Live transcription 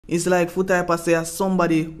It's like foot type of say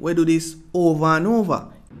somebody will do this over and over.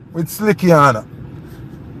 With Slickiana.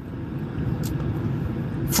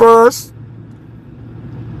 First,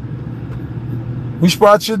 which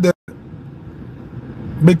part she did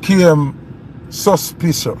became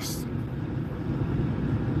suspicious.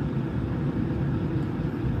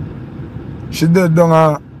 She did down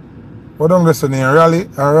a what don't listen in rally.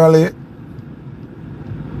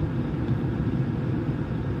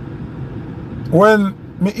 When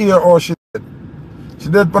me hear how she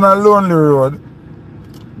did on a lonely road,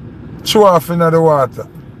 throw off into the water.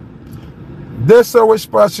 This which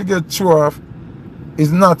part she get throw off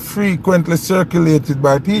is not frequently circulated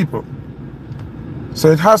by people.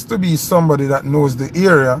 So it has to be somebody that knows the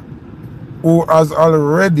area who has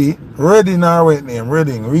already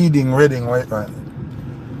Reading, wait.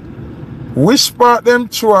 Which part them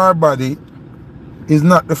through our body is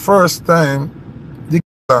not the first time the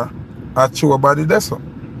killer had through a body there. So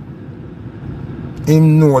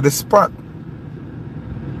him know the spot.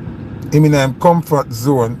 Him in him comfort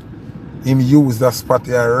zone, him use that spot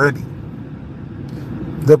here already.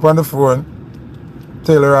 Dep on the phone,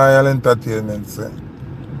 tell Royal Entertainment say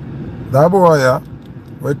that boy here,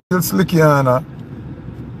 we kill Slickiana,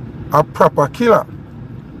 a proper killer.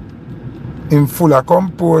 Him full of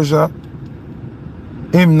composure,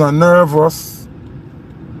 him not nervous,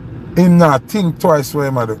 him not think twice what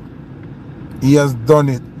him do. He has done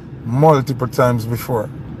it multiple times before.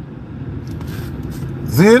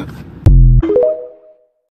 Zin?